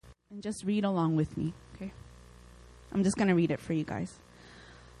Just read along with me, okay? I'm just going to read it for you guys.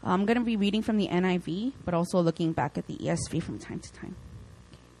 I'm going to be reading from the NIV, but also looking back at the ESV from time to time.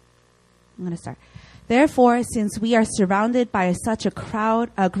 Okay. I'm going to start. Therefore, since we are surrounded by such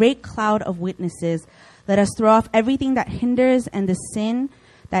a great cloud of witnesses, let us throw off everything that hinders and the sin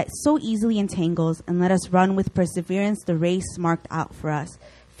that so easily entangles, and let us run with perseverance the race marked out for us,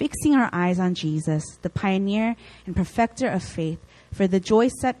 fixing our eyes on Jesus, the pioneer and perfecter of faith. For the joy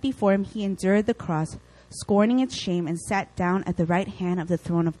set before him, he endured the cross, scorning its shame, and sat down at the right hand of the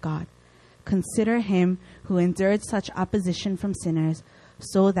throne of God. Consider him who endured such opposition from sinners,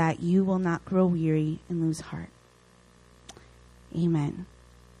 so that you will not grow weary and lose heart. Amen.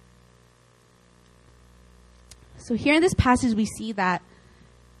 So here in this passage, we see that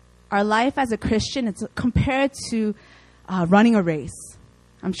our life as a Christian, it's compared to running a race.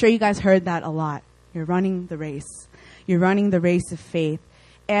 I'm sure you guys heard that a lot. You're running the race. You're running the race of faith.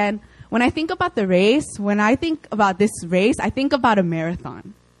 And when I think about the race, when I think about this race, I think about a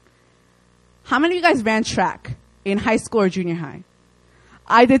marathon. How many of you guys ran track in high school or junior high?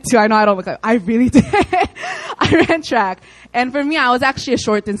 I did too. I know I don't look like I really did. I ran track. And for me, I was actually a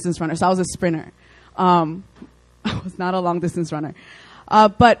short distance runner, so I was a sprinter. I was not a long distance runner.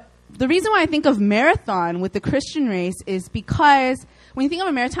 But the reason why I think of marathon with the Christian race is because when you think of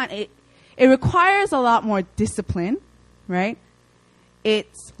a marathon, it requires a lot more discipline, right?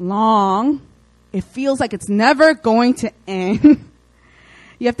 It's long. It feels like it's never going to end.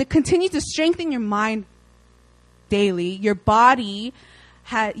 You have to continue to strengthen your mind daily. Your body,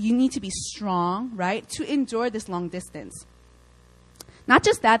 you need to be strong, right, to endure this long distance. Not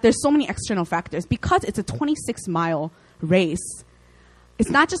just that, there's so many external factors. Because it's a 26-mile race, it's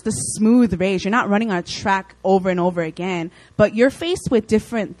not just a smooth race. You're not running on a track over and over again, but you're faced with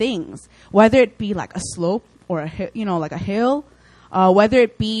different things, whether it be like a slope or like a hill, whether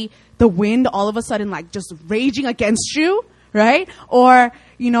it be the wind all of a sudden like just raging against you, right? Or,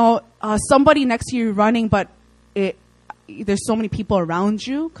 somebody next to you running, but there's so many people around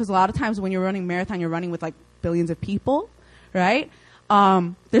you, because a lot of times when you're running marathon, you're running with like billions of people, right?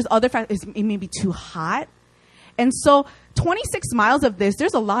 There's other factors. It may be too hot. And so 26 miles of this,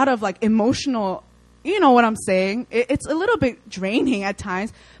 there's a lot of like emotional, you know what I'm saying? It's a little bit draining at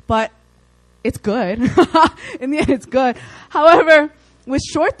times, but it's good. In the end, it's good. However, with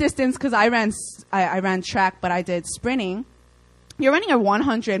short distance, because I ran track, but I did sprinting, you're running a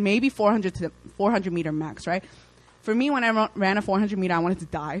 100, maybe 400 meter max, right? For me, when I ran a 400 meter, I wanted to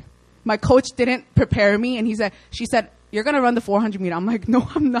die. My coach didn't prepare me, and she said, you're going to run the 400 meter. I'm like, no,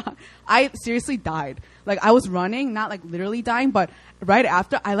 I'm not. I seriously died. Like, I was running, not like literally dying, but right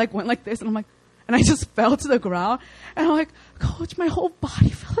after, I like went like this, and I'm like, and I just fell to the ground. And I'm like, coach, my whole body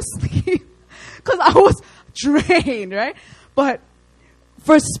fell asleep because I was drained, right? But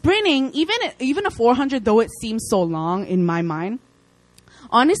for sprinting, even a 400, though it seems so long in my mind,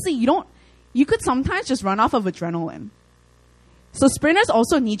 honestly, you could sometimes just run off of adrenaline. So sprinters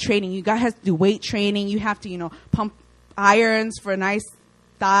also need training. You guys have to do weight training. You have to, pump irons for nice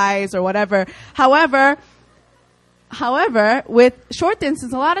thighs or whatever. However, with short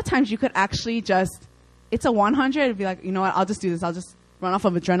distance, a lot of times you could actually it's a 100, it'd be like, you know what, I'll just do this. I'll just run off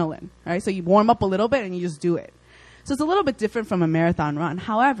of adrenaline, right? So you warm up a little bit and you just do it. So it's a little bit different from a marathon run.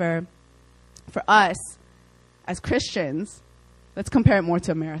 However, for us as Christians, let's compare it more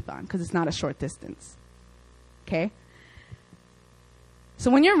to a marathon because it's not a short distance. Okay? So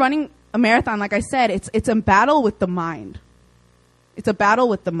when you're running a marathon, like I said, it's a battle with the mind. It's a battle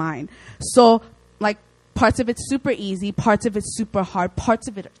with the mind. So, like, parts of it's super easy, parts of it's super hard, parts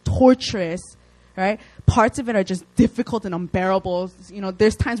of it are torturous, right? Parts of it are just difficult and unbearable.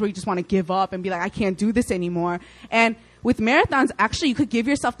 There's times where you just want to give up and be like, I can't do this anymore. And with marathons, actually, you could give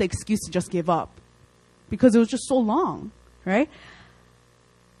yourself the excuse to just give up because it was just so long, right?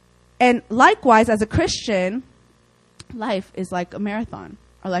 And likewise, as a Christian, life is like a marathon.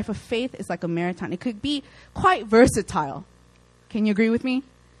 Our life of faith is like a marathon. It could be quite versatile. Can you agree with me?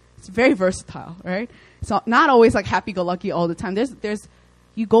 It's very versatile, right? So not always like happy-go-lucky all the time.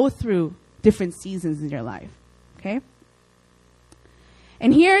 You go through different seasons in your life, okay?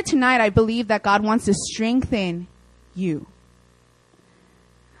 And here tonight, I believe that God wants to strengthen you.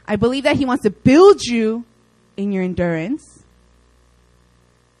 I believe that he wants to build you in your endurance.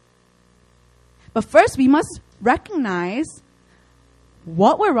 But first, we must recognize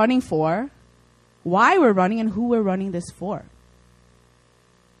what we're running for, why we're running, and who we're running this for.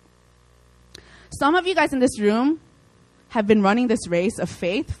 Some of you guys in this room have been running this race of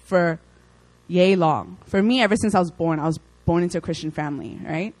faith for yay long. For me, ever since I was born into a Christian family,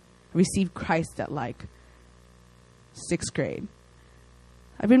 right? I received Christ at like 6th grade.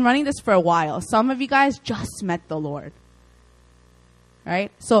 I've been running this for a while. Some of you guys just met the Lord.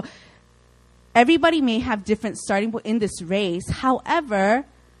 Right? So everybody may have different starting point in this race. However,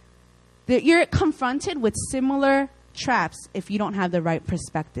 you're confronted with similar traps if you don't have the right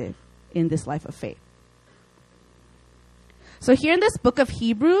perspective in this life of faith. So here in this book of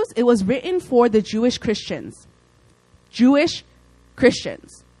Hebrews, it was written for the Jewish Christians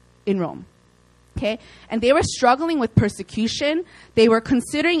in Rome. Okay? And they were struggling with persecution. They were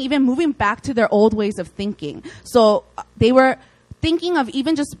considering even moving back to their old ways of thinking. So they were thinking of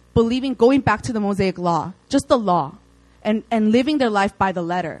even just going back to the Mosaic law, just the law, and living their life by the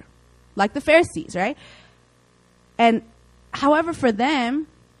letter, like the Pharisees, right? And however, for them,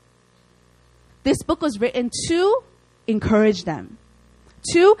 this book was written to encourage them,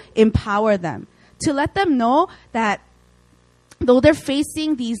 to empower them, to let them know that though they're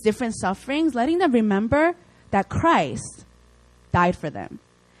facing these different sufferings, letting them remember that Christ died for them,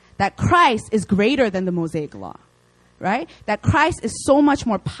 that Christ is greater than the Mosaic law, right? That Christ is so much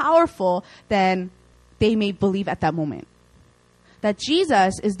more powerful than they may believe at that moment. That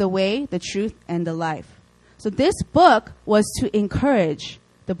Jesus is the way, the truth, and the life. So this book was to encourage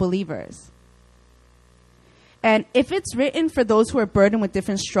the believers. And if it's written for those who are burdened with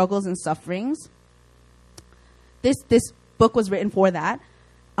different struggles and sufferings, this book was written for that,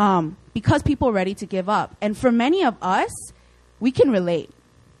 because people are ready to give up. And for many of us, we can relate.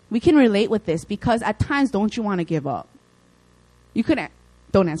 We can relate with this because at times, don't you want to give up? You couldn't.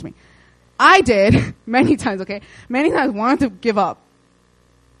 Don't answer me. I did many times, okay? Many times wanted to give up.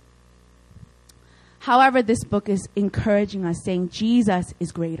 However, this book is encouraging us, saying Jesus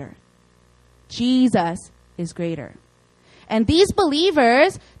is greater. Jesus is greater. And these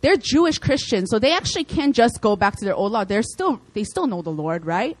believers, they're Jewish Christians, so they actually can't just go back to their old law. They still know the Lord,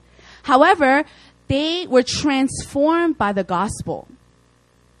 right? However, they were transformed by the gospel.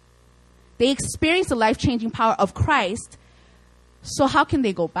 They experienced the life-changing power of Christ, so how can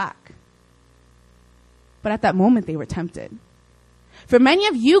they go back? But at that moment, they were tempted. For many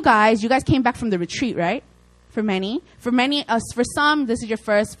of you guys came back from the retreat, right? For some, this is your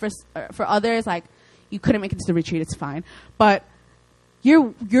first. For others, like, you couldn't make it to the retreat, it's fine. But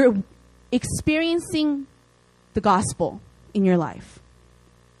you're experiencing the gospel in your life.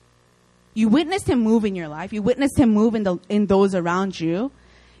 You witnessed him move in your life. You witnessed him move in those around you.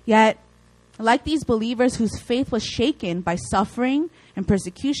 Yet, like these believers whose faith was shaken by suffering and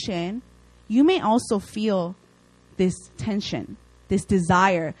persecution, you may also feel this tension, this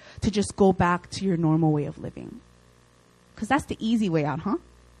desire to just go back to your normal way of living. Because that's the easy way out, huh?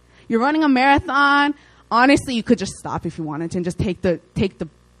 You're running a marathon. Honestly, you could just stop if you wanted to and just take the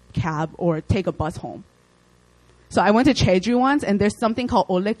cab or take a bus home. So I went to Jeju once, and there's something called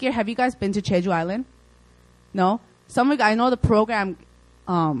Olekir. Have you guys been to Jeju Island? No? Some of you guys, I know the program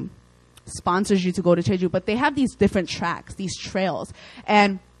sponsors you to go to Jeju, but they have these different tracks, these trails.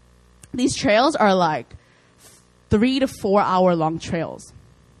 And these trails are like 3 to 4 hour long trails.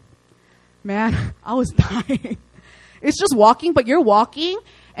 Man, I was dying. It's just walking, but you're walking,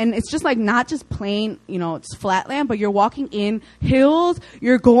 and it's just like not just plain, it's flat land, but you're walking in hills.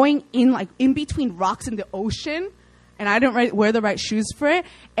 You're going in like in between rocks in the ocean. And I didn't wear the right shoes for it.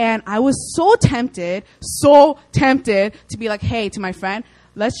 And I was so tempted to be like, hey, to my friend,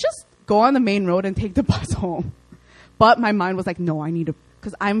 let's just go on the main road and take the bus home. But my mind was like, no, I need to,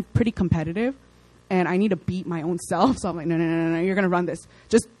 because I'm pretty competitive and I need to beat my own self. So I'm like, no, you're going to run this.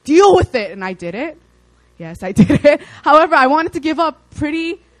 Just deal with it. And I did it. Yes, I did it. However, I wanted to give up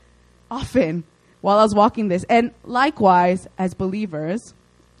pretty often while I was walking this. And likewise, as believers,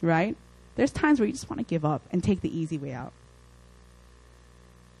 right, there's times where you just want to give up and take the easy way out.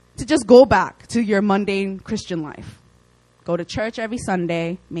 To just go back to your mundane Christian life. Go to church every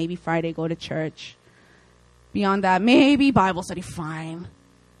Sunday, maybe Friday go to church. Beyond that, maybe Bible study, fine.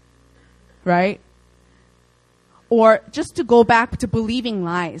 Right? Or just to go back to believing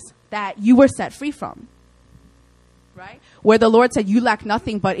lies that you were set free from. Right? Where the Lord said you lack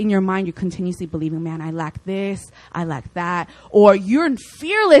nothing, but in your mind you're continuously believing, man, I lack this, I lack that. Or you're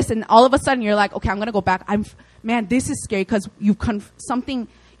fearless and all of a sudden you're like, okay, I'm going to go back. Man, this is scary because you're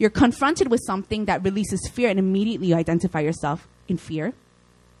confronted with something that releases fear and immediately you identify yourself in fear.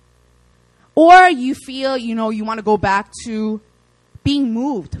 Or you feel, you want to go back to being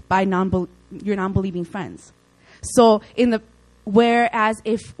moved by your non-believing friends. So whereas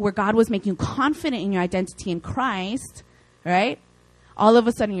where God was making you confident in your identity in Christ, right? All of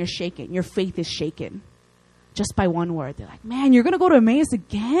a sudden you're shaken. Your faith is shaken. Just by one word. They're like, man, you're going to go to Emmaus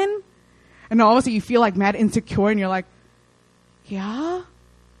again? And all of a sudden you feel like mad insecure and you're like, yeah,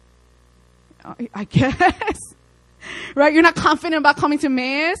 I guess. right? You're not confident about coming to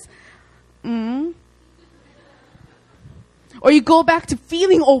Emmaus. Or you go back to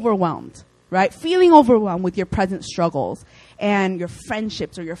feeling overwhelmed, right? Feeling overwhelmed with your present struggles and your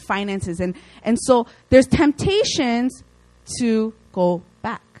friendships or your finances. And so there's temptations to go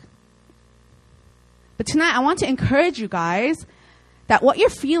back. But tonight I want to encourage you guys that what you're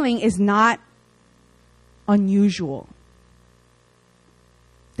feeling is not unusual.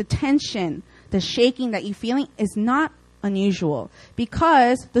 The tension, the shaking that you're feeling is not unusual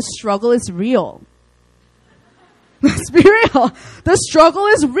because the struggle is real. Let's be real. The struggle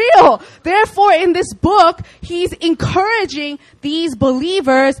is real. Therefore, in this book, he's encouraging these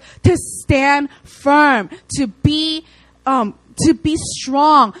believers to stand firm, to be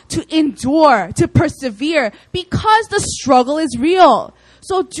strong, to endure, to persevere, because the struggle is real.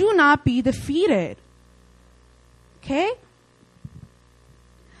 So do not be defeated. Okay?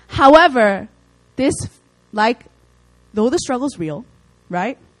 However, though the struggle is real,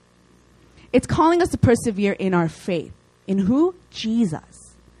 right? It's calling us to persevere in our faith. In who?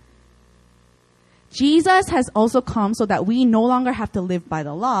 Jesus. Jesus has also come so that we no longer have to live by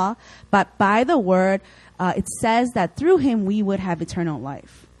the law, but by the word. It says that through him we would have eternal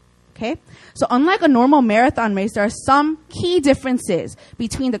life. Okay? So unlike a normal marathon race, there are some key differences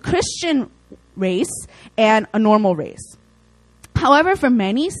between the Christian race and a normal race. However, for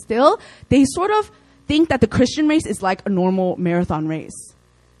many still, they sort of think that the Christian race is like a normal marathon race.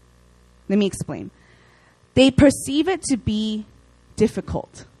 Let me explain. They perceive it to be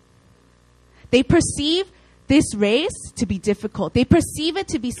difficult. They perceive this race to be difficult. They perceive it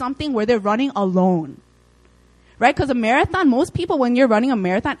to be something where they're running alone. Right? Because a marathon, most people, when you're running a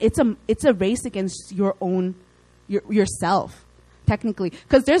marathon, it's a race against yourself, technically.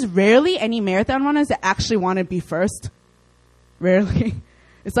 Because there's rarely any marathon runners that actually want to be first. Rarely.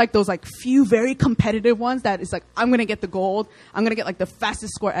 It's like those few very competitive ones that it's like, I'm going to get the gold. I'm going to get the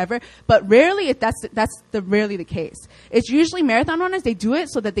fastest score ever. But rarely, that's rarely the case. It's usually marathon runners, they do it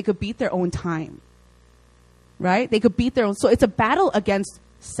so that they could beat their own time. Right? They could beat their own. So it's a battle against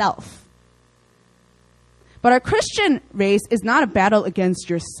self. But our Christian race is not a battle against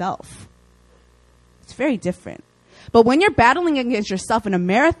yourself. It's very different. But when you're battling against yourself in a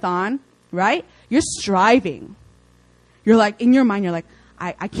marathon, right? You're striving. You're in your mind, you're like,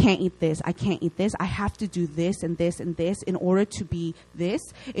 I can't eat this. I can't eat this. I have to do this and this and this in order to be this.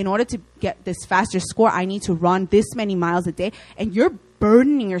 In order to get this faster score, I need to run this many miles a day. And you're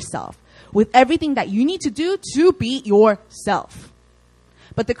burdening yourself with everything that you need to do to beat yourself.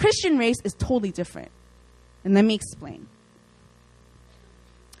 But the Christian race is totally different. And let me explain.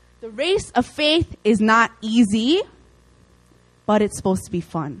 The race of faith is not easy, but it's supposed to be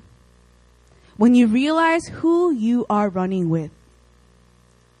fun. When you realize who you are running with.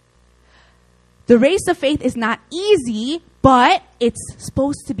 The race of faith is not easy, but it's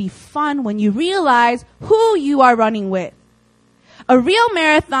supposed to be fun when you realize who you are running with. A real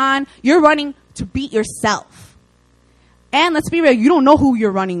marathon, you're running to beat yourself. And let's be real, you don't know who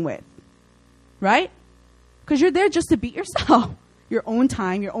you're running with. Right? Because you're there just to beat yourself. Your own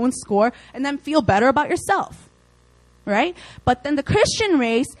time, your own score, and then feel better about yourself. Right? But then the Christian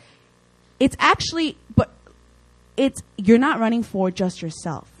race, you're not running for just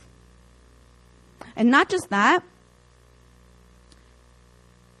yourself. And not just that,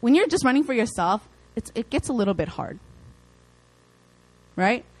 when you're just running for yourself, it gets a little bit hard.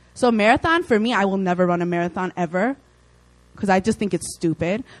 Right? So a marathon, for me, I will never run a marathon ever because I just think it's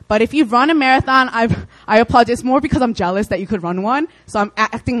stupid. But if you run a marathon, I apologize more because I'm jealous that you could run one. So I'm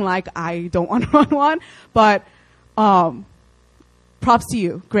acting like I don't want to run one. But props to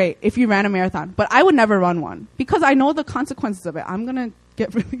you. Great. If you ran a marathon. But I would never run one because I know the consequences of it. I'm going to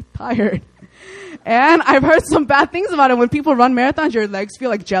get really tired. And I've heard some bad things about it. When people run marathons, your legs feel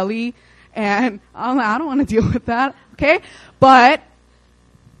like jelly. And I'm like, I don't want to deal with that. Okay? But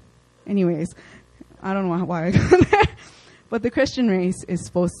anyways, I don't know why I got there. But the Christian race is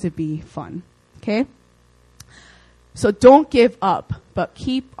supposed to be fun. Okay? So don't give up, but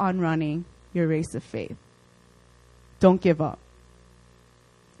keep on running your race of faith. Don't give up.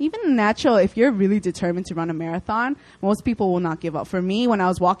 Even natural, if you're really determined to run a marathon, most people will not give up. For me, when I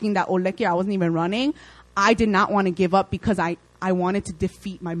was walking that Olekir, I wasn't even running. I did not want to give up because I wanted to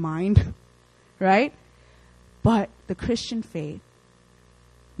defeat my mind. Right? But the Christian faith,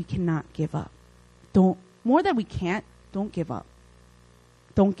 we cannot give up. More than we can't, don't give up.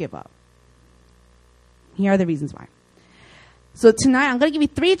 Don't give up. Here are the reasons why. So tonight, I'm going to give you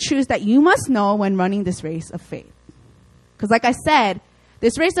 3 truths that you must know when running this race of faith. Because like I said,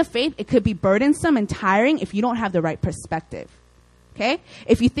 this race of faith, it could be burdensome and tiring if you don't have the right perspective. Okay?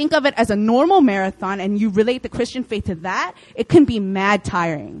 If you think of it as a normal marathon and you relate the Christian faith to that, it can be mad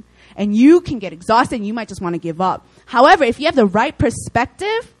tiring. And you can get exhausted and you might just want to give up. However, if you have the right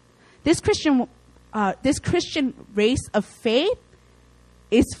perspective, this Christian race of faith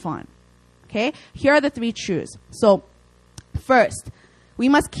is fun. Okay? Here are the 3 truths. So, first, we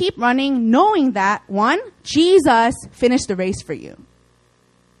must keep running knowing that, 1, Jesus finished the race for you.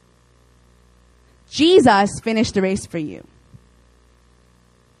 Jesus finished the race for you.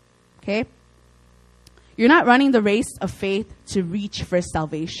 Okay? You're not running the race of faith to reach for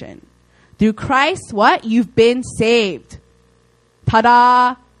salvation. Through Christ, what? You've been saved.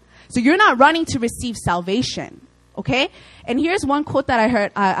 Ta-da! So you're not running to receive salvation. Okay? And here's one quote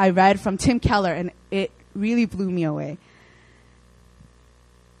that I read from Tim Keller, and it really blew me away.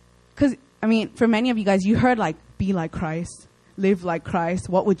 Because, for many of you guys, you heard be like Christ, live like Christ,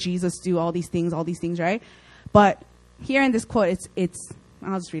 what would Jesus do, all these things, right? But here in this quote, it's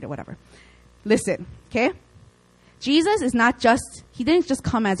I'll just read it, whatever. Listen, okay? Jesus he didn't just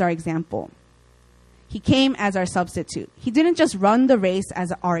come as our example. He came as our substitute. He didn't just run the race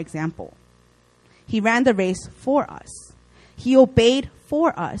as our example. He ran the race for us. He obeyed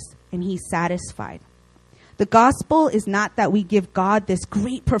for us, and he satisfied. The gospel is not that we give God this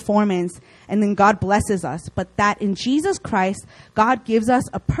great performance and then God blesses us, but that in Jesus Christ, God gives us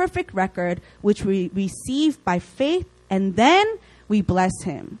a perfect record which we receive by faith, and then we bless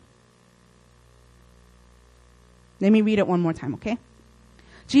him. Let me read it one more time, okay?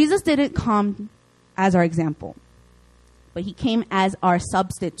 Jesus didn't come as our example, but he came as our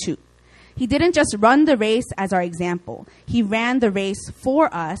substitute. He didn't just run the race as our example. He ran the race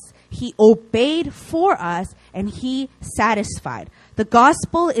for us. He obeyed for us, and he satisfied. The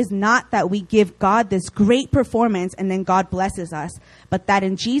gospel is not that we give God this great performance and then God blesses us, but that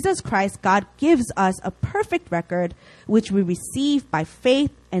in Jesus Christ, God gives us a perfect record, which we receive by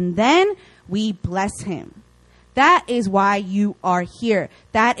faith, and then we bless him. That is why you are here.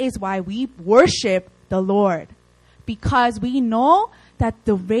 That is why we worship the Lord, because we know that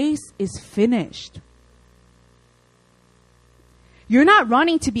the race is finished. You're not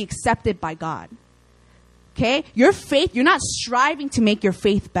running to be accepted by God. Okay? Your faith, you're not striving to make your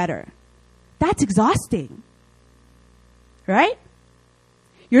faith better. That's exhausting. Right?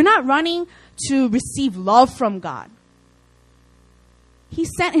 You're not running to receive love from God. He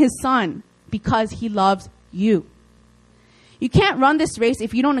sent his son because he loves you. You can't run this race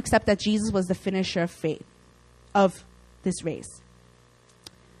if you don't accept that Jesus was the finisher of faith, of this race.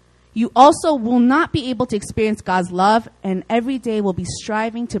 You also will not be able to experience God's love, and every day will be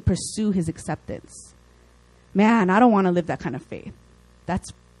striving to pursue his acceptance. Man, I don't want to live that kind of faith.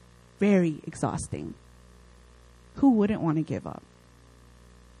 That's very exhausting. Who wouldn't want to give up?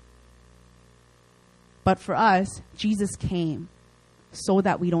 But for us, Jesus came so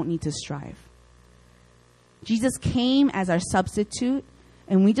that we don't need to strive. Jesus came as our substitute,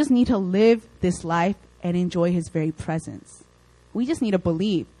 and we just need to live this life and enjoy his very presence. We just need to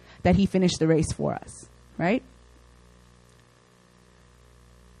believe that he finished the race for us, right?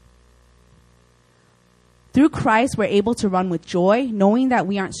 Through Christ, we're able to run with joy, knowing that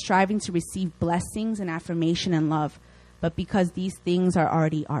we aren't striving to receive blessings and affirmation and love, but because these things are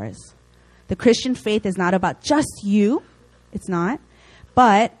already ours. The Christian faith is not about just you. It's not.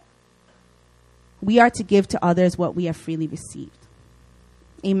 But we are to give to others what we have freely received.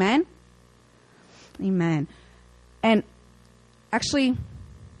 Amen? Amen. And actually,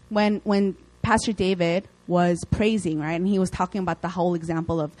 when Pastor David was praising, right, and he was talking about the whole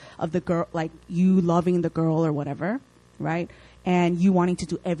example of the girl, like you loving the girl or whatever, right, and you wanting to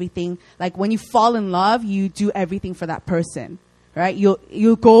do everything. Like when you fall in love, you do everything for that person, right?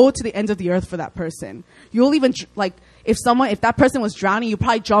 You'll go to the ends of the earth for that person. You'll even if that person was drowning, you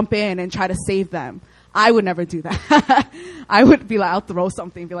probably jump in and try to save them. I would never do that. I would be like, I'll throw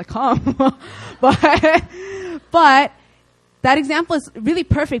something, be like, come. But that example is really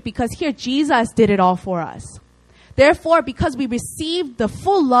perfect because here Jesus did it all for us. Therefore, because we received the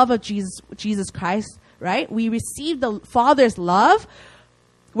full love of Jesus Christ, right? We received the Father's love.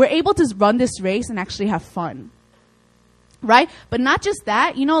 We're able to run this race and actually have fun. Right? But not just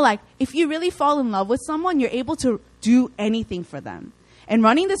that, if you really fall in love with someone, you're able to do anything for them. And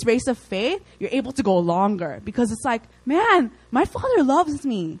running this race of faith, you're able to go longer because it's like, man, my Father loves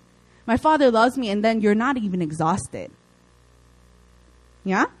me. My Father loves me, and then you're not even exhausted.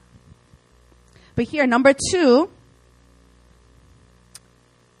 Yeah? But here, number 2,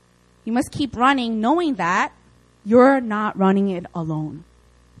 you must keep running knowing that you're not running it alone.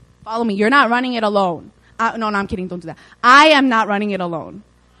 Follow me. You're not running it alone. No, I'm kidding. Don't do that. I am not running it alone.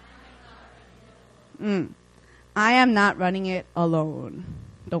 I am not running it alone.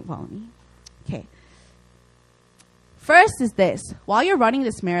 Don't follow me. Okay. First is this. While you're running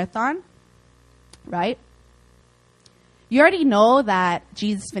this marathon, right? You already know that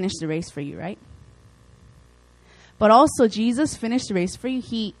Jesus finished the race for you, right? But also Jesus finished the race for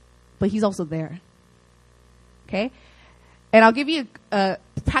you, but he's also there. Okay? And I'll give you a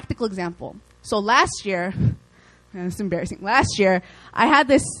practical example. So last year, it's embarrassing. Last year, I had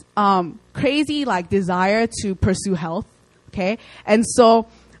this crazy desire to pursue health. Okay? And so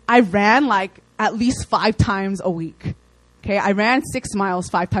I ran at least 5 times a week. Okay? I ran 6 miles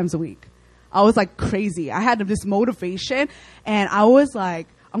 5 times a week. I was crazy. I had this motivation and I was like,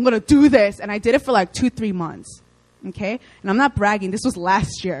 I'm going to do this. And I did it for 2-3 months. Okay? And I'm not bragging. This was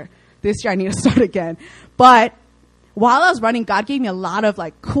last year. This year I need to start again. But while I was running, God gave me a lot of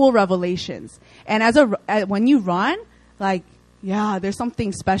cool revelations. And when you run, there's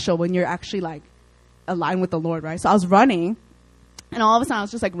something special when you're actually aligned with the Lord, right? So I was running and all of a sudden I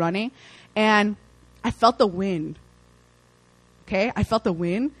was just running and I felt the wind. Okay? I felt the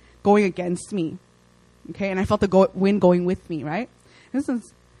wind going against me. Okay? And I felt the wind going with me, right?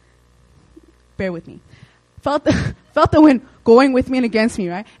 Bear with me. Felt the wind going with me and against me,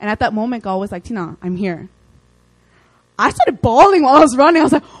 right? And at that moment, God was like, Tina, I'm here. I started bawling while I was running. I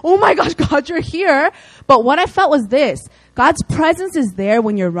was like, oh my gosh, God, you're here. But what I felt was this. God's presence is there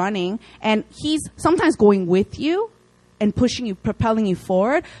when you're running, and he's sometimes going with you and pushing you, propelling you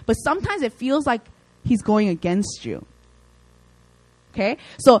forward. But sometimes it feels like he's going against you. Okay?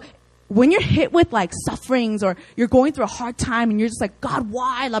 So when you're hit with sufferings or you're going through a hard time and you're just God,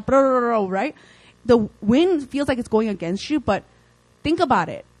 why? Blah, blah, blah, blah, right? The wind feels like it's going against you, but think about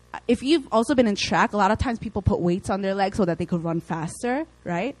it. If you've also been in track, a lot of times people put weights on their legs so that they could run faster,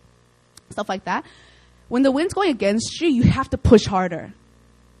 right? Stuff like that. When the wind's going against you, you have to push harder.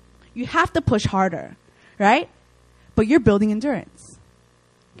 You have to push harder, right? But you're building endurance,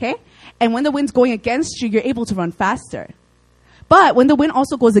 okay? And when the wind's going against you, you're able to run faster. But when the wind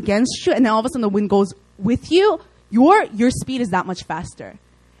also goes against you and then all of a sudden the wind goes with you, your speed is that much faster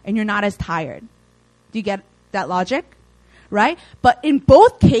and you're not as tired. Do you get that logic? Right? But in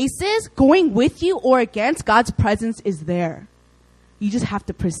both cases, going with you or against, God's presence is there. You just have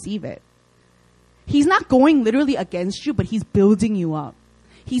to perceive it. He's not going literally against you, but he's building you up.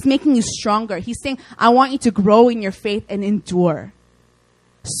 He's making you stronger. He's saying, I want you to grow in your faith and endure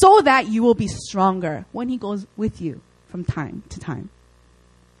so that you will be stronger when he goes with you from time to time.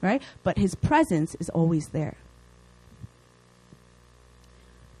 Right? But his presence is always there.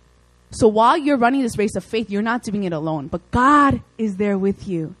 So while you're running this race of faith, you're not doing it alone, but God is there with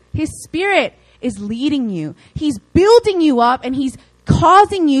you. His Spirit is leading you. He's building you up and he's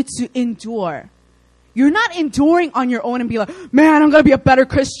causing you to endure. You're not enduring on your own and be like, man, I'm going to be a better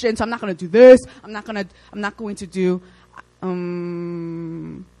Christian, so I'm not going to do this. I'm not going to do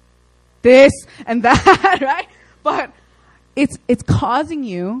this and that, right? But it's causing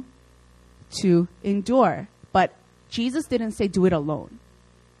you to endure. But Jesus didn't say do it alone.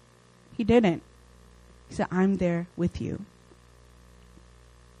 He didn't. He said, I'm there with you.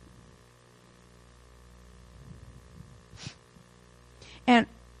 And,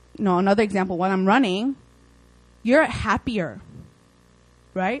 another example, when I'm running, you're happier,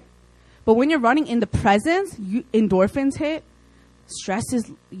 right? But when you're running in the presence, endorphins hit,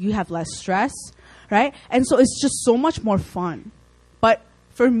 you have less stress, right? And so it's just so much more fun. But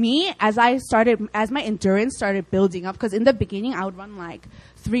for me, as my endurance started building up, because in the beginning, I would run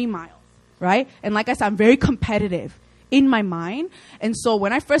 3 miles. Right? And like I said, I'm very competitive in my mind. And so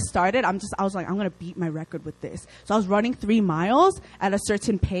when I first started, I was like, I'm going to beat my record with this. So I was running 3 miles at a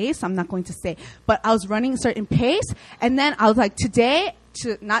certain pace. I'm not going to say, but I was running a certain pace. And then I was like,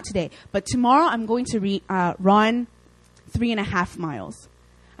 not today, but tomorrow I'm going to run 3.5 miles.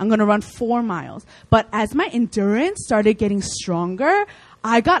 I'm going to run 4 miles. But as my endurance started getting stronger,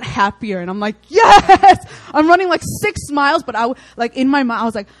 I got happier and I'm like, yes, I'm running 6 miles, but in my mind, I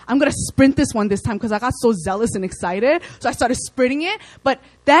was like, I'm going to sprint this one this time because I got so zealous and excited. So I started sprinting it. But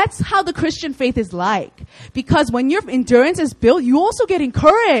that's how the Christian faith is like. Because when your endurance is built, you also get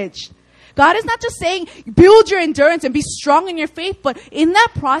encouraged. God is not just saying, build your endurance and be strong in your faith, but in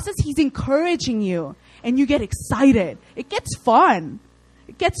that process, he's encouraging you and you get excited. It gets fun.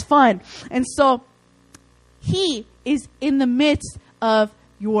 It gets fun. And so he is in the midst of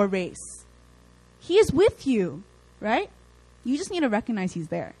your race. He is with you, right? You just need to recognize he's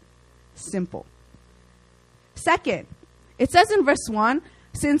there. Simple. Second, it says in verse 1,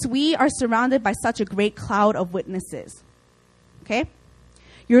 since we are surrounded by such a great cloud of witnesses. Okay?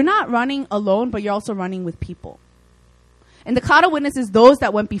 You're not running alone, but you're also running with people. And the cloud of witnesses, those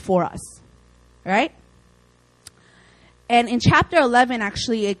that went before us, right? And in chapter 11,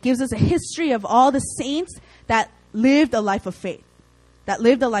 actually, it gives us a history of all the saints that lived a life of faith.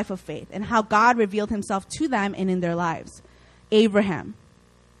 And how God revealed himself to them and in their lives. Abraham,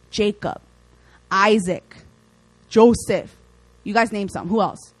 Jacob, Isaac, Joseph. You guys name some. Who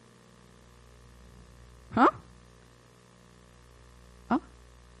else? Huh?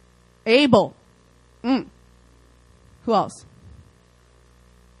 Abel. Who else?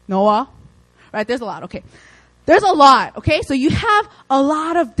 Noah. Right, there's a lot. Okay. There's a lot. Okay, so you have a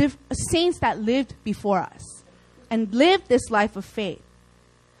lot of saints that lived before us and lived this life of faith.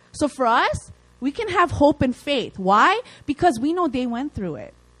 So for us, we can have hope and faith. Why? Because we know they went through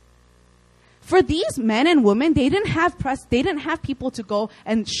it. For these men and women, they didn't have people to go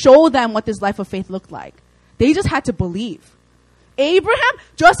and show them what this life of faith looked like. They just had to believe. Abraham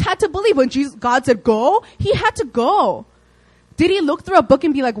just had to believe. When God said go, he had to go. Did he look through a book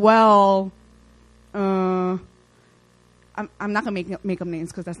and be like, well, I'm not going to make up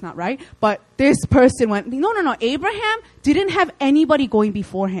names because that's not right. But this person went, no. Abraham didn't have anybody going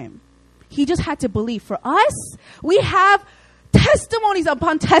before him. He just had to believe. For us, we have testimonies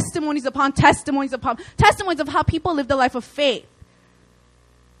upon testimonies upon testimonies upon testimonies of how people lived a life of faith.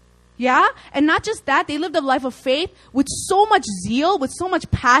 Yeah? And not just that, they lived a life of faith with so much zeal, with so much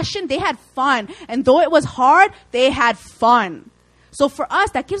passion. They had fun. And though it was hard, they had fun. So for us,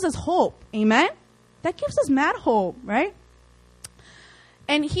 that gives us hope. Amen? That gives us mad hope, right?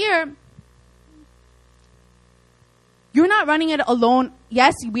 And here, you're not running it alone.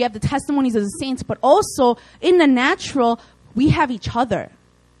 Yes, we have the testimonies of the saints, but also in the natural, we have each other.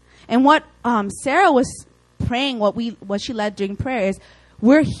 And what Sarah was praying, what she led during prayer is,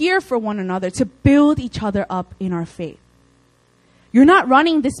 we're here for one another to build each other up in our faith. You're not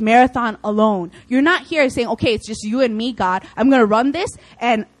running this marathon alone. You're not here saying, okay, it's just you and me, God. I'm going to run this,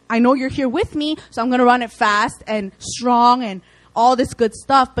 and I know you're here with me, so I'm going to run it fast and strong and all this good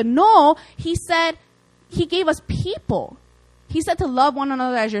stuff. But no, he said he gave us people. He said to love one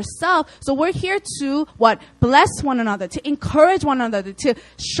another as yourself. So we're here to bless one another, to encourage one another, to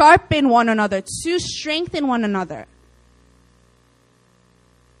sharpen one another, to strengthen one another.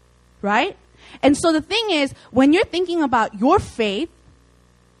 Right? And so the thing is, when you're thinking about your faith,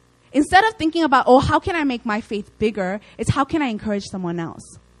 instead of thinking about, how can I make my faith bigger? It's how can I encourage someone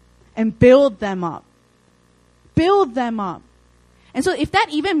else and build them up? Build them up. And so if that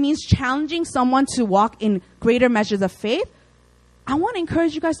even means challenging someone to walk in greater measures of faith, I want to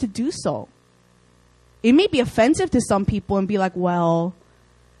encourage you guys to do so. It may be offensive to some people and be like, well,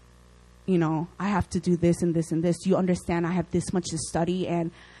 I have to do this and this and this. Do you understand? I have this much to study, and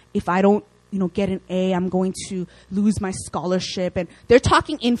if I don't, get an A, I'm going to lose my scholarship. And they're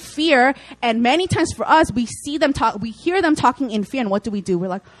talking in fear. And many times for us, we hear them talking in fear. And what do? We're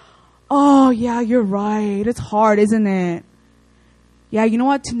like, oh yeah, you're right. It's hard, isn't it? Yeah, you know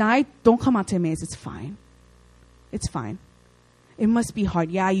what? Tonight, don't come out to Emmaus. It's fine. It's fine. It must be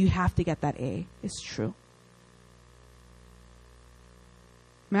hard. Yeah, you have to get that A. It's true.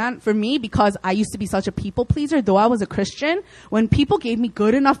 Man, for me, because I used to be such a people pleaser, though I was a Christian, when people gave me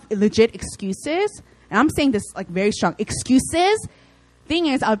good enough, legit excuses, and I'm saying this like very strong, excuses, thing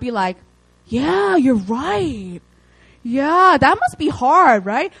is, I'd be like, yeah, you're right. Yeah, that must be hard,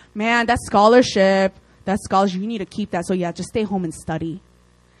 right? Man, that scholarship, you need to keep that. So yeah, just stay home and study.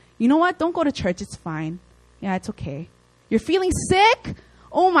 You know what? Don't go to church. It's fine. Yeah, it's okay. You're feeling sick?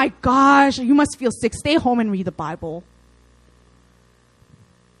 Oh my gosh, you must feel sick. Stay home and read the Bible.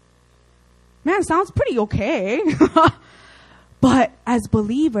 Man, sounds pretty okay. But as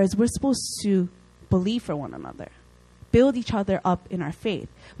believers, we're supposed to believe for one another. Build each other up in our faith.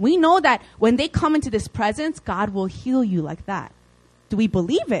 We know that when they come into this presence, God will heal you like that. Do we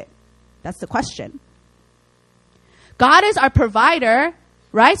believe it? That's the question. God is our provider,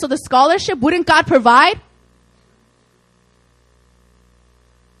 right? So the scholarship, wouldn't God provide?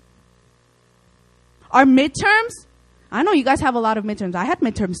 Our midterms, I know you guys have a lot of midterms. I had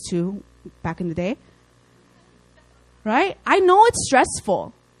midterms too back in the day. Right? I know it's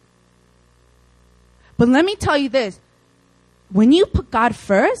stressful. But let me tell you this. When you put God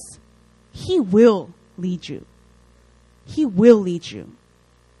first, He will lead you. He will lead you.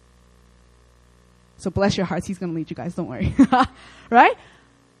 So bless your hearts. He's going to lead you guys. Don't worry. Right?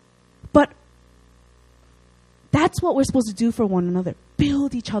 But that's what we're supposed to do for one another.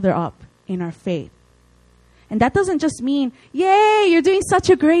 Build each other up in our faith. And that doesn't just mean, yay, you're doing such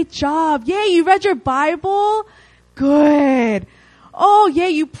a great job. Yay, you read your Bible? Good. Oh, yeah,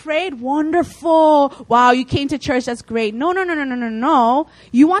 you prayed? Wonderful. Wow, you came to church? That's great. No.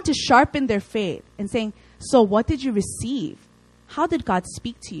 You want to sharpen their faith and saying, so what did you receive? How did God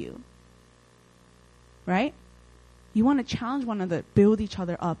speak to you? Right? You want to challenge one another, build each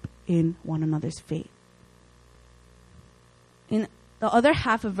other up in one another's faith. In the other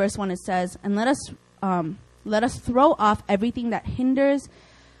half of verse 1, it says, and let us throw off everything that hinders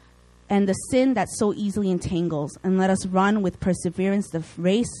and the sin that so easily entangles, and let us run with perseverance the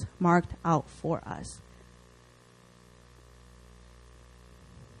race marked out for us.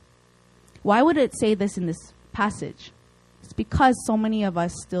 Why would it say this in this passage? It's because so many of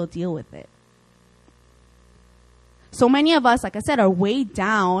us still deal with it. So many of us, like I said, are weighed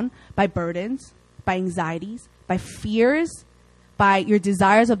down by burdens, by anxieties, by fears, by your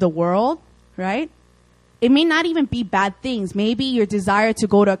desires of the world, right? It may not even be bad things. Maybe your desire to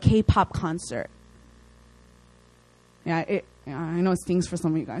go to a K-pop concert. Yeah, I know it stings for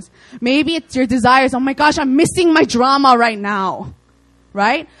some of you guys. Maybe it's your desires. Oh my gosh, I'm missing my drama right now.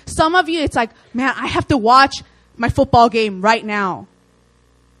 Right? Some of you, it's like, man, I have to watch my football game right now.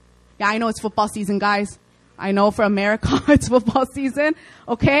 Yeah, I know it's football season, guys. I know for America, it's football season.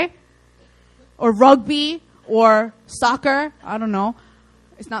 Okay? Or rugby or soccer. I don't know.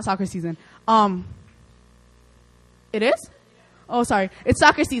 It's not soccer season. It is? Oh, sorry. It's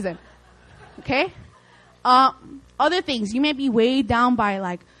soccer season. Okay? Other things. You may be weighed down by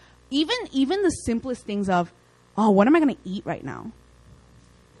like, even the simplest things of, oh, what am I going to eat right now?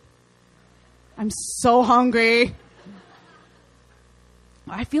 I'm so hungry.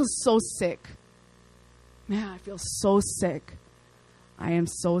 I feel so sick. Man, I feel so sick. I am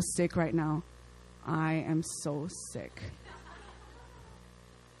so sick right now. I am so sick.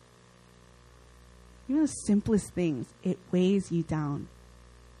 Even the simplest things, it weighs you down.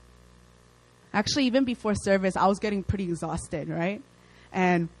 Actually, even before service, I was getting pretty exhausted, right?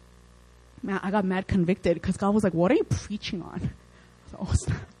 And man, I got mad convicted because God was like, what are you preaching on?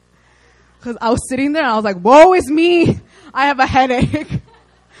 Because I was sitting there and I was like, woe is me. I have a headache.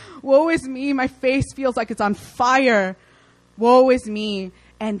 Woe is me. My face feels like it's on fire. Woe is me.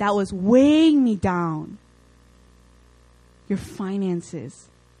 And that was weighing me down. Your finances,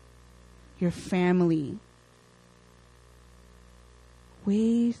 your family,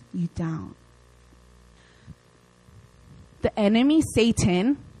 weighs you down. The enemy,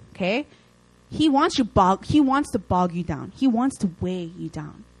 Satan, okay, he wants to bog you down. He wants to weigh you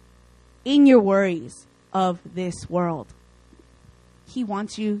down in your worries of this world. He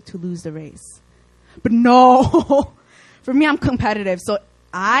wants you to lose the race. But no, for me, I'm competitive. So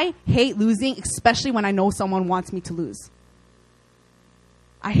I hate losing, especially when I know someone wants me to lose.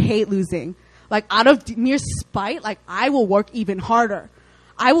 I hate losing. Like out of mere spite, like I will work even harder.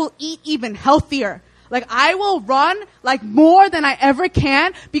 I will eat even healthier. Like I will run like more than I ever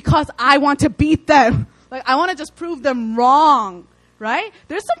can because I want to beat them. Like I want to just prove them wrong, right?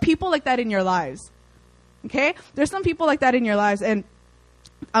 There's some people like that in your lives. Okay? There's some people like that in your lives, and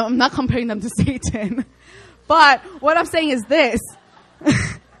I'm not comparing them to Satan. But what I'm saying is this.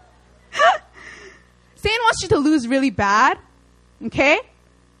 Satan wants you to lose really bad. Okay?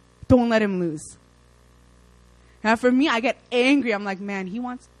 Don't let him lose. Now for me, I get angry. I'm like, man, he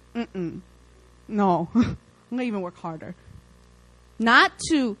wants, no. I'm going to even work harder. Not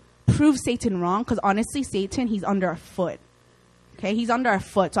to prove Satan wrong, because honestly, Satan, he's under our foot. Okay? He's under our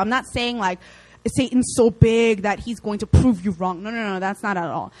foot. So I'm not saying like, Satan's so big that he's going to prove you wrong. No, that's not at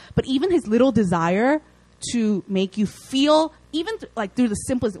all. But even his little desire to make you feel, even like through the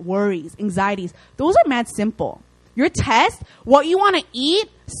simplest worries, anxieties, those are mad simple. Your test, what you want to eat,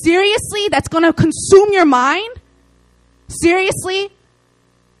 seriously, that's going to consume your mind? Seriously?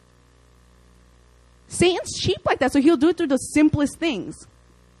 Satan's cheap like that, so he'll do it through the simplest things.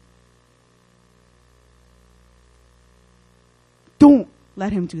 Don't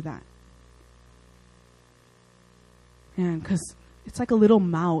let him do that. And because it's like a little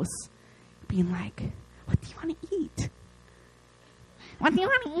mouse being like, what do you want to eat? What do you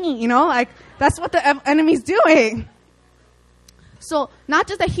want to eat? You know, like that's what the enemy's doing. So not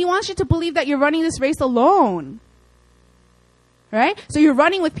just that he wants you to believe that you're running this race alone. Right? So you're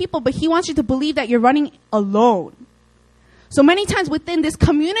running with people, but he wants you to believe that you're running alone. So many times within this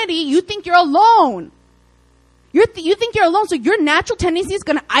community, you think you're alone. You think you're alone, so your natural tendency is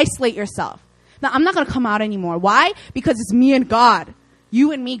going to isolate yourself. Now, I'm not going to come out anymore. Why? Because it's me and God.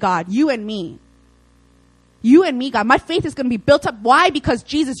 You and me, God. You and me. You and me, God. My faith is going to be built up. Why? Because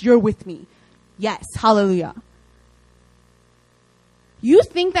Jesus, you're with me. Yes. Hallelujah. You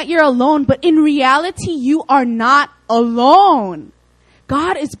think that you're alone, but in reality, you are not alone.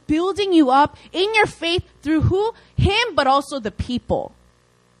 God is building you up in your faith through who? Him, but also the people.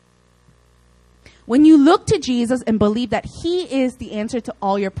 When you look to Jesus and believe that he is the answer to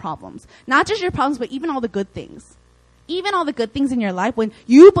all your problems, not just your problems, but even all the good things. Even all the good things in your life, when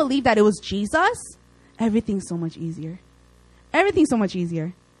you believe that it was Jesus everything's so much easier. Everything's so much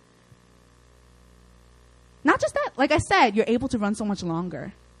easier. Not just that, like I said, you're able to run so much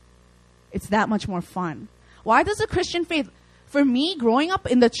longer. It's that much more fun. Why does the Christian faith, for me, growing up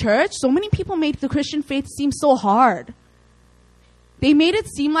in the church, so many people made the Christian faith seem so hard. They made it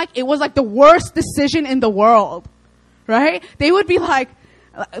seem like it was like the worst decision in the world, right? They would be like,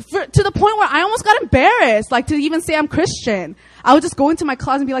 to the point where I almost got embarrassed, like to even say I'm Christian. I would just go into my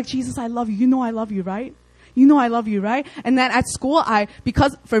closet and be like, Jesus, I love you. You know I love you, right? You know I love you, right? And then at school,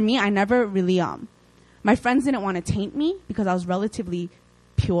 because for me, I never really, my friends didn't want to taint me because I was relatively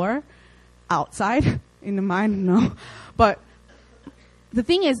pure outside. In the mind, no. But the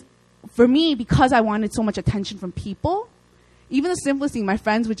thing is, for me, because I wanted so much attention from people, even the simplest thing, my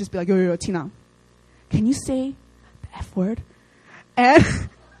friends would just be like, yo, Tina, can you say the F word? And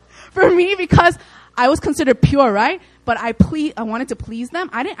for me, because I was considered pure, right? But I wanted to please them.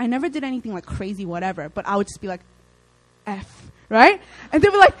 I never did anything like crazy, whatever. But I would just be like, F, right? And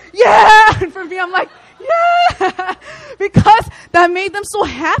they'd be like, yeah. And for me, I'm like, yeah. Because that made them so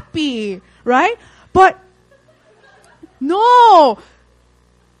happy, right? But no.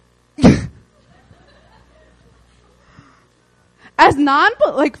 As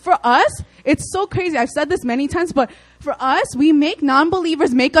like for us, it's so crazy. I've said this many times, but for us, we make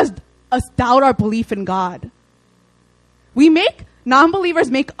non-believers make us doubt our belief in God. We make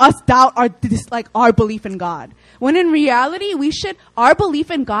non-believers make us doubt our belief in God. When in reality, our belief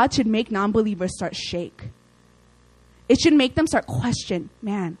in God should make non-believers start shake. It should make them start question,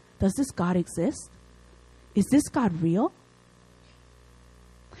 man, does this God exist? Is this God real?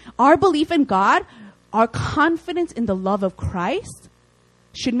 Our belief in God, our confidence in the love of Christ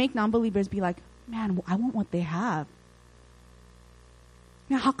should make non-believers be like, man, I want what they have.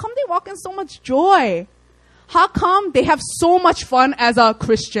 Now, how come they walk in so much joy? How come they have so much fun as a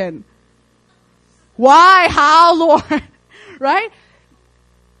Christian? Why? How, Lord? Right?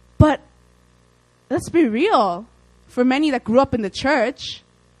 But let's be real. For many that grew up in the church,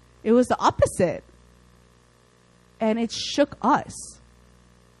 it was the opposite. And it shook us.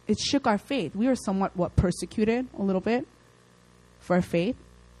 It shook our faith. We were somewhat, persecuted a little bit for our faith.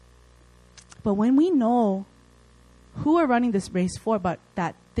 But when we know who we're running this race for, but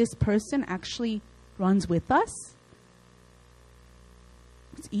that this person actually runs with us,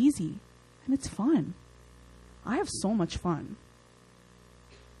 it's easy and it's fun. I have so much fun.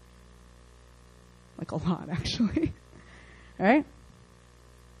 Like a lot, actually. Right?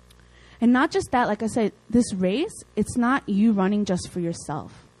 And not just that, like I said, this race, it's not you running just for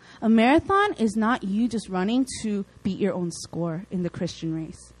yourself. A marathon is not you just running to beat your own score in the Christian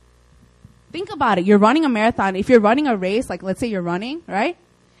race. Think about it. You're running a marathon. If you're running a race, like let's say you're running, right?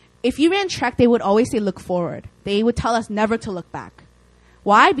 If you ran track, they would always say look forward. They would tell us never to look back.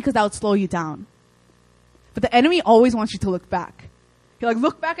 Why? Because that would slow you down. But the enemy always wants you to look back. You're like,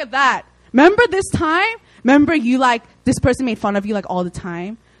 look back at that. Remember this time? Remember this person made fun of you all the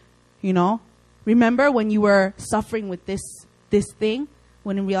time? You know? Remember when you were suffering with this thing?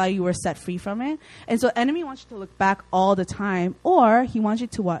 When in reality you were set free from it? And so the enemy wants you to look back all the time. Or he wants you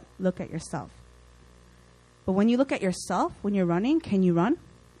to what? Look at yourself. But when you look at yourself, when you're running, can you run?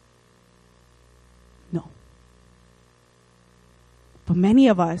 No. But many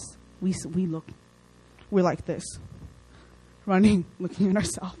of us, we're like this. Running, looking at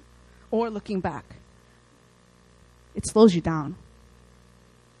ourselves. Or looking back. It slows you down.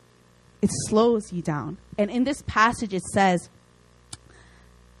 It slows you down. And in this passage it says,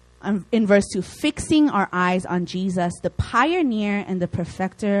 in verse 2, fixing our eyes on Jesus, the pioneer and the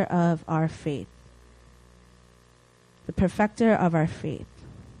perfecter of our faith. The perfecter of our faith.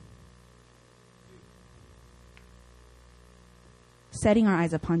 Setting our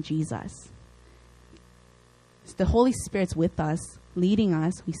eyes upon Jesus. The Holy Spirit's with us, leading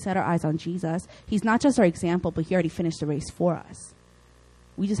us. We set our eyes on Jesus. He's not just our example, but he already finished the race for us.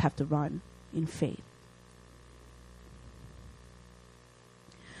 We just have to run in faith.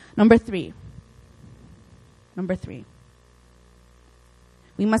 Number three.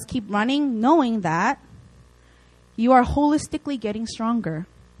 We must keep running knowing that you are holistically getting stronger.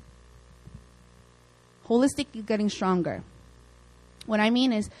 Holistically getting stronger. What I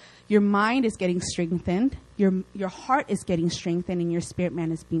mean is your mind is getting strengthened, your heart is getting strengthened, and your spirit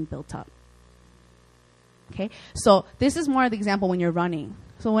man is being built up. Okay? So this is more of the example when you're running.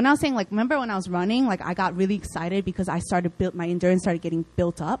 So when I was saying, remember when I was running, I got really excited because my endurance started getting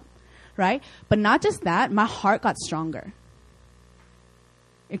built up, right? But not just that, my heart got stronger.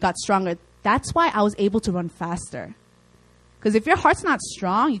 It got stronger. That's why I was able to run faster. Because if your heart's not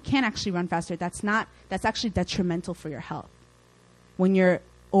strong, you can't actually run faster. That's actually detrimental for your health. When your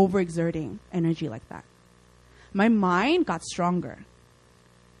overexerting energy like that. My mind got stronger.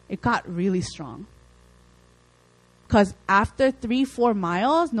 It got really strong. Because after 3-4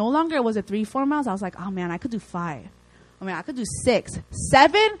 miles, no longer was it 3-4 miles. I was like, oh man, I could do 5. I mean, I could do 6.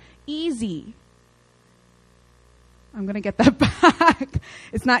 7, easy. I'm going to get that back.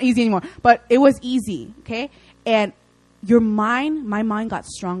 It's not easy anymore. But it was easy, okay? And my mind got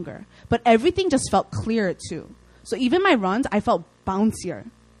stronger. But everything just felt clearer too. So even my runs, I felt bouncier.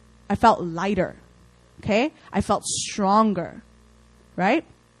 I felt lighter, okay? I felt stronger, right?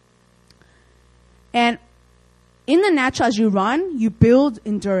 And in the natural, as you run, you build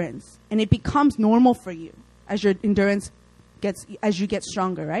endurance. And it becomes normal for you as your endurance as you get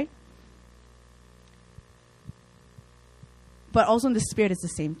stronger, right? But also in the spirit, it's the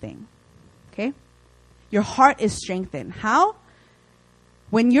same thing, okay? Your heart is strengthened. How?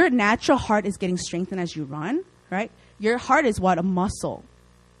 When your natural heart is getting strengthened as you run, right? Your heart is what? A muscle.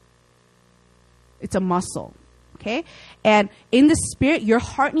 It's a muscle, okay? And in the spirit, your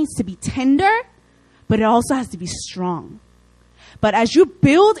heart needs to be tender, but it also has to be strong. But as you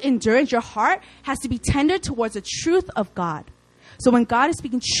build endurance, your heart has to be tender towards the truth of God. So when God is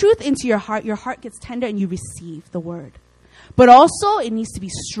speaking truth into your heart gets tender and you receive the word. But also, it needs to be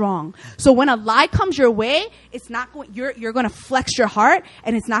strong. So when a lie comes your way, it's not going. You're going to flex your heart,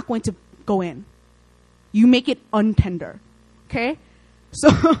 and it's not going to go in. You make it untender, okay? So,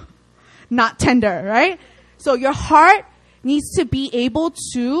 not tender, right? So your heart needs to be able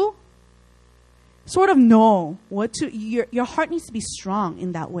to sort of know what to. Your heart needs to be strong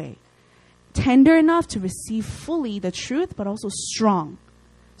in that way, tender enough to receive fully the truth, but also strong,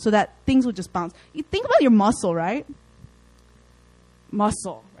 so that things will just bounce. You think about your muscle, right?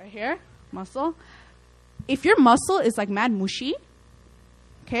 Muscle, right here, muscle. If your muscle is like mad mushy,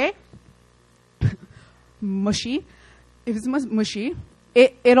 okay, mushy. If it's mushy,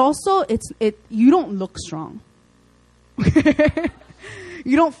 you don't look strong.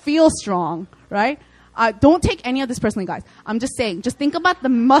 You don't feel strong, right? Don't take any of this personally, guys. I'm just saying, just think about the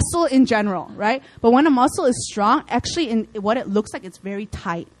muscle in general, right? But when a muscle is strong, actually, in what it looks like, it's very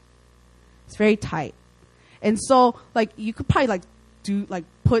tight. It's very tight, and so like you could probably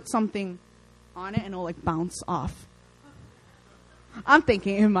put something on it and it'll like bounce off. I'm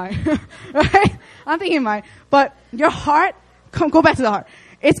thinking in my, right? I'm thinking in my, but your heart, go back to the heart.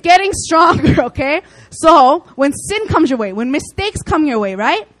 It's getting stronger, okay? So when sin comes your way, when mistakes come your way,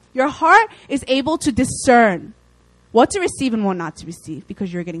 right? Your heart is able to discern what to receive and what not to receive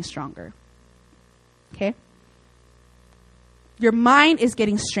because you're getting stronger. Okay? Your mind is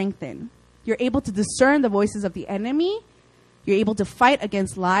getting strengthened. You're able to discern the voices of the enemy. You're able to fight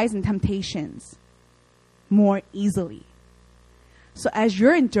against lies and temptations more easily. So as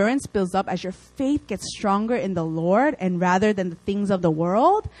your endurance builds up, as your faith gets stronger in the Lord and rather than the things of the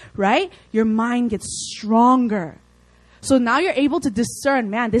world, right? Your mind gets stronger. So now you're able to discern,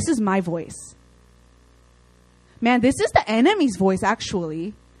 man, this is my voice. Man, this is the enemy's voice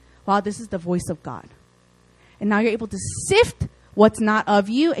actually. Wow, this is the voice of God. And now you're able to sift what's not of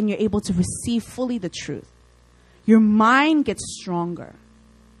you and you're able to receive fully the truth. Your mind gets stronger.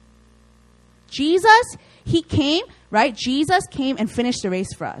 Jesus, he came, right? Jesus came and finished the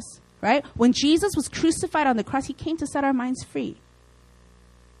race for us, right? When Jesus was crucified on the cross, he came to set our minds free.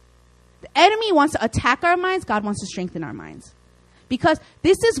 The enemy wants to attack our minds. God wants to strengthen our minds. Because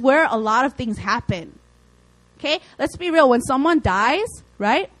this is where a lot of things happen. Okay? Let's be real. When someone dies,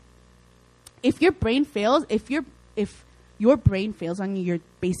 right? If your brain fails, if your brain fails on you, you're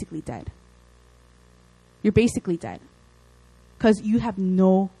basically dead. You're basically dead. Because you have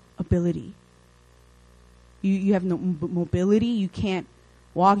no ability. You have no mobility. You can't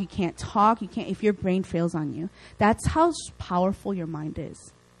walk. You can't talk. If your brain fails on you. That's how powerful your mind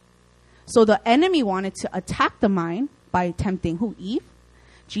is. So the enemy wanted to attack the mind by tempting who? Eve?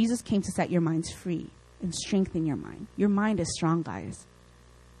 Jesus came to set your minds free and strengthen your mind. Your mind is strong, guys.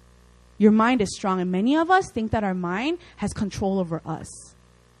 Your mind is strong. And many of us think that our mind has control over us.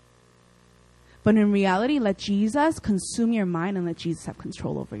 But in reality, let Jesus consume your mind and let Jesus have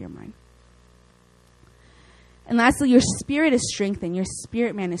control over your mind. And lastly, your spirit is strengthened. Your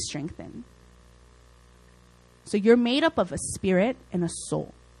spirit man is strengthened. So you're made up of a spirit and a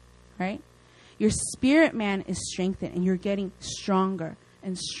soul, right? Your spirit man is strengthened and you're getting stronger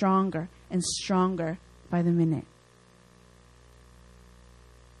and stronger and stronger by the minute.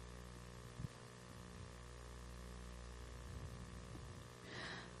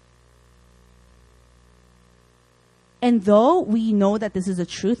 And though we know that this is a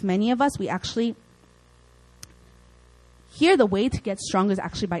truth, many of us, we actually hear the way to get stronger is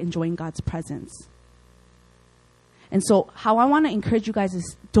actually by enjoying God's presence. And so how I want to encourage you guys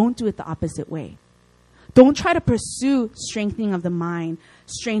is don't do it the opposite way. Don't try to pursue strengthening of the mind,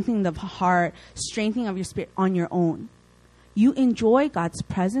 strengthening of the heart, strengthening of your spirit on your own. You enjoy God's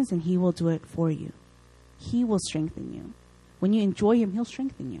presence and he will do it for you. He will strengthen you. When you enjoy him, he'll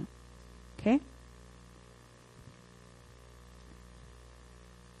strengthen you. Okay?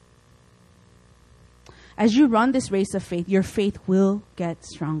 As you run this race of faith, your faith will get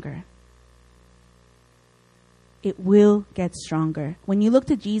stronger. It will get stronger. When you look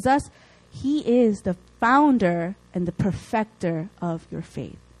to Jesus, he is the founder and the perfecter of your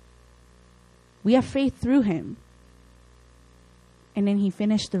faith. We have faith through him. And then he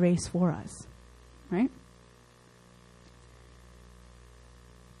finished the race for us. Right?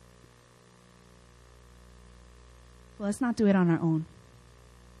 Let's not do it on our own.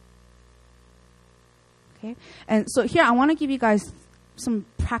 Okay? And so here I want to give you guys some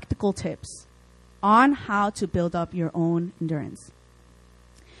practical tips on how to build up your own endurance.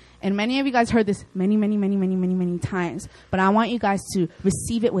 And many of you guys heard this many times, but I want you guys to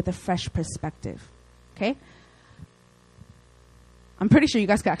receive it with a fresh perspective. Okay? I'm pretty sure you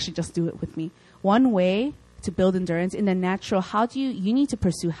guys could actually just do it with me. One way to build endurance in the natural, you need to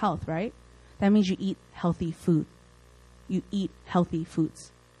pursue health, right? That means you eat healthy food. You eat healthy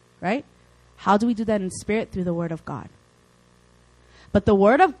foods, right? How do we do that in spirit? Through the Word of God. But the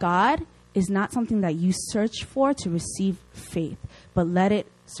Word of God is not something that you search for to receive faith, but let it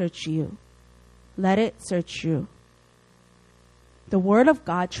search you. Let it search you. The Word of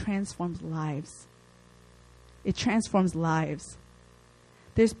God transforms lives. It transforms lives.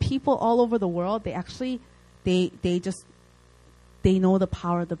 There's people all over the world, they know the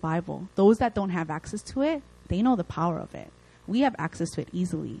power of the Bible. Those that don't have access to it, they know the power of it. We have access to it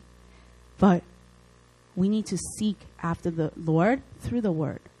easily. But we need to seek after the Lord through the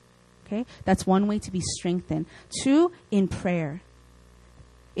Word. Okay? That's one way to be strengthened. 2, in prayer.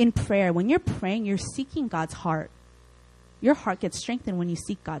 In prayer, when you're praying, you're seeking God's heart. Your heart gets strengthened when you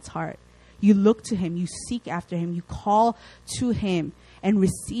seek God's heart. You look to him, you seek after him, you call to him and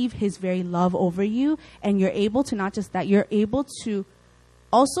receive his very love over you. And you're able to, not just that, you're able to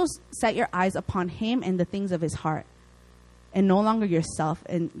also set your eyes upon him and the things of his heart. And no longer yourself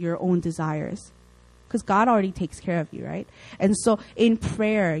and your own desires. Because God already takes care of you, right? And so in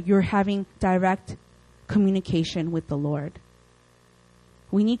prayer, you're having direct communication with the Lord.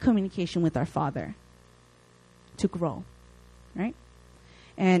 We need communication with our Father to grow, right?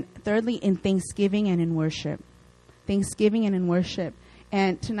 And thirdly, in thanksgiving and in worship. Thanksgiving and in worship.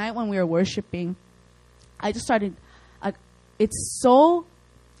 And tonight when we were worshiping, I just started, it's so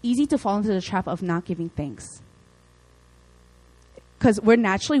easy to fall into the trap of not giving thanks. Because we're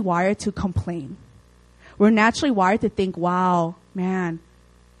naturally wired to complain. We're naturally wired to think, wow, man,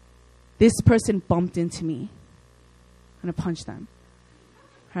 this person bumped into me. I'm going to punch them.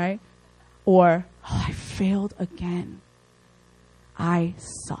 Right? Or, oh, I failed again. I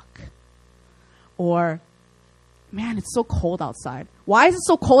suck. Or, man, it's so cold outside. Why is it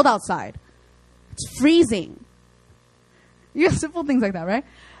so cold outside? It's freezing. You have simple things like that, right?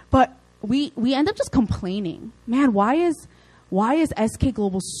 But we end up just complaining. Man, why is SK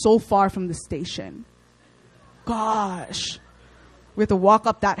Global so far from the station? Gosh. We have to walk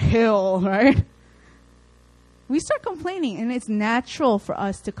up that hill, right? We start complaining, and it's natural for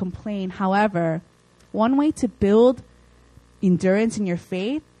us to complain. However, one way to build endurance in your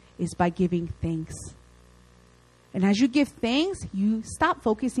faith is by giving thanks. And as you give thanks, you stop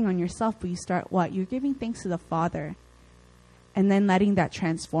focusing on yourself, but you start what? You're giving thanks to the Father, and then letting that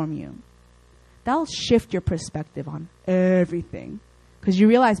transform you. That'll shift your perspective on everything. Because you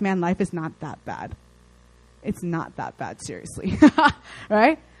realize, man, life is not that bad. It's not that bad, seriously.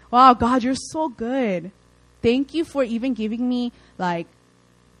 Right? Wow, God, you're so good. Thank you for even giving me,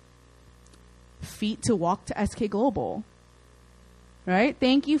 feet to walk to SK Global. Right?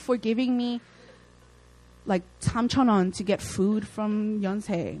 Thank you for giving me, Samcheonon to get food from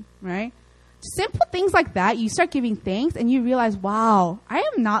Yonsei. Right? Simple things like that, you start giving thanks and you realize, wow, I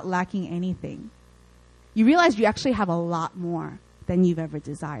am not lacking anything. You realize you actually have a lot more than you've ever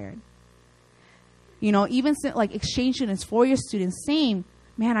desired. You know, even exchange students, 4-year students, same.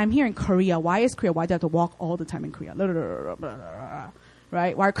 Man, I'm here in Korea. Why is Korea? Why do I have to walk all the time in Korea?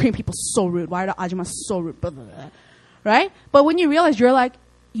 Right? Why are Korean people so rude? Why are the ajumas so rude? Right? But when you realize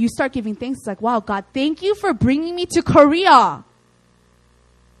you start giving thanks, it's like, wow, God, thank you for bringing me to Korea.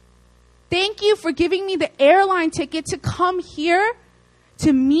 Thank you for giving me the airline ticket to come here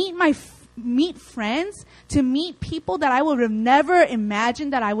to meet friends, to meet people that I would have never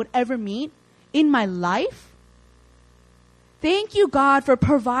imagined that I would ever meet in my life. Thank you, God, for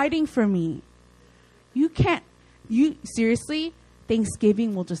providing for me. seriously,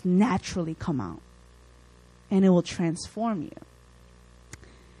 thanksgiving will just naturally come out. And it will transform you.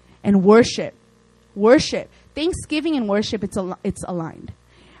 And worship. Thanksgiving and worship, it's aligned.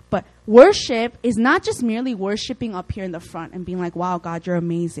 But worship is not just merely worshiping up here in the front and being like, wow, God, you're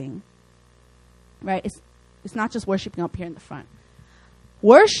amazing. Right? It's not just worshiping up here in the front.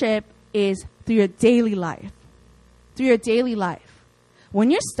 Worship is through your daily life. Through your daily life. When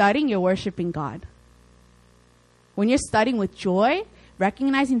you're studying, you're worshiping God. When you're studying with joy,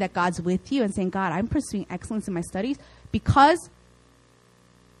 recognizing that God's with you and saying, God, I'm pursuing excellence in my studies because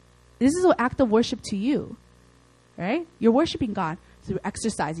this is an act of worship to you. Right? You're worshiping God. Through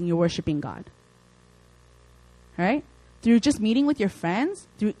exercising, you're worshiping God. Right? Through just meeting with your friends,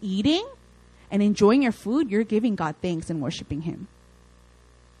 through eating and enjoying your food, you're giving God thanks and worshiping Him.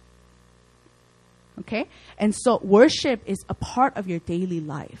 Okay? And so worship is a part of your daily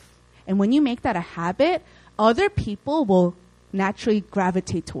life. And when you make that a habit, other people will naturally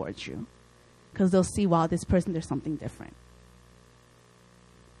gravitate towards you. Because they'll see, wow, this person, there's something different.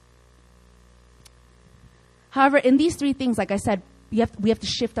 However, in these three things, like I said, we have to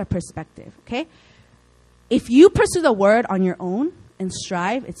shift our perspective, okay? If you pursue the word on your own and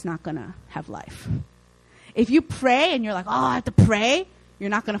strive, it's not going to have life. If you pray and you're like, oh, I have to pray, you're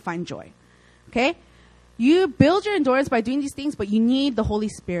not going to find joy, okay? You build your endurance by doing these things, but you need the Holy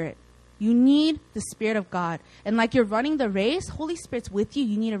Spirit. You need the Spirit of God. And like you're running the race, Holy Spirit's with you.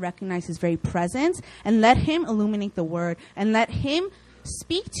 You need to recognize His very presence and let Him illuminate the word and let Him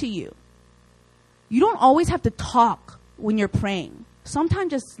speak to you. You don't always have to talk when you're praying.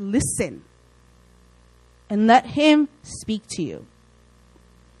 Sometimes just listen and let Him speak to you.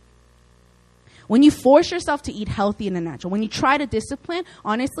 When you force yourself to eat healthy in the natural, when you try to discipline,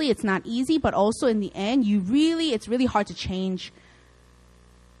 honestly, it's not easy, but also in the end, it's really hard to change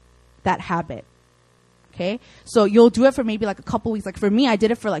that habit. Okay? So you'll do it for maybe like a couple weeks. Like for me, I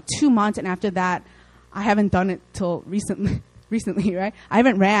did it for like 2 months, and after that, I haven't done it till recently, right? I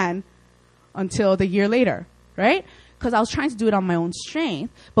haven't ran until the year later, right? Because I was trying to do it on my own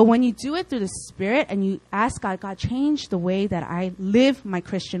strength. But when you do it through the Spirit and you ask God, God, change the way that I live my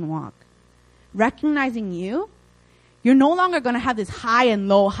Christian walk. Recognizing you're no longer going to have this high and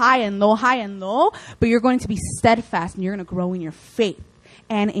low, but you're going to be steadfast and you're going to grow in your faith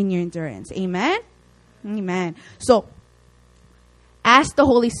and in your endurance. Amen? Amen. So, ask the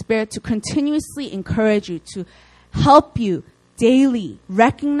Holy Spirit to continuously encourage you, to help you daily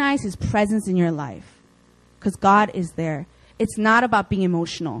recognize His presence in your life. Because God is there. It's not about being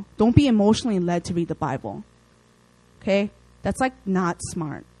emotional. Don't be emotionally led to read the Bible. Okay? That's like not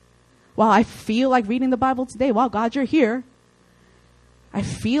smart. Wow, I feel like reading the Bible today. Wow, God, you're here. I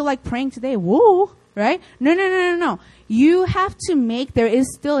feel like praying today. Woo, right? No. You have to there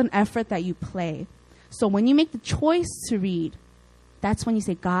is still an effort that you play. So when you make the choice to read, that's when you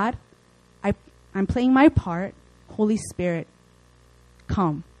say, God, I'm playing my part. Holy Spirit,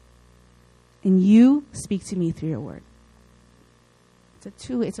 come. And you speak to me through your word.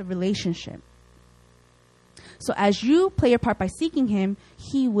 It's a relationship. So as you play your part by seeking Him,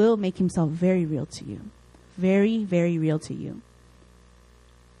 He will make Himself very real to you. Very, very real to you.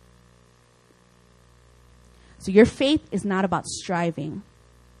 So your faith is not about striving.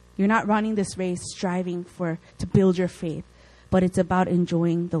 You're not running this race striving to build your faith, but it's about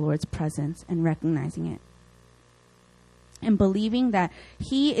enjoying the Lord's presence and recognizing it. And believing that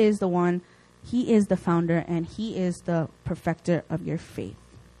He is the one, He is the founder, and He is the perfecter of your faith.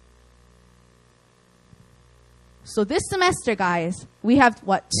 So this semester, guys, we have,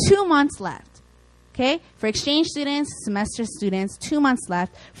 2 months left. Okay? For exchange students, semester students, 2 months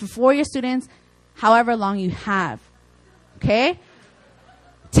left. For 4-year students, however long you have. Okay?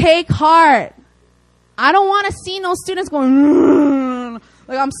 Take heart. I don't want to see no students going,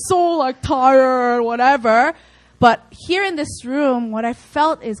 like I'm so tired, whatever. But here in this room, what I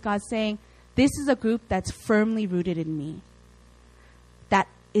felt is God saying, this is a group that's firmly rooted in me. That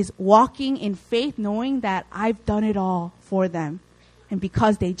is walking in faith, knowing that I've done it all for them. And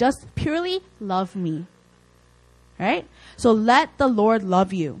because they just purely love me. Right? So let the Lord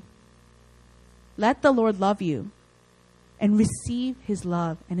love you. Let the Lord love you. And receive His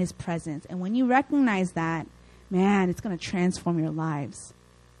love and His presence. And when you recognize that, man, it's going to transform your lives.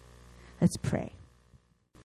 Let's pray.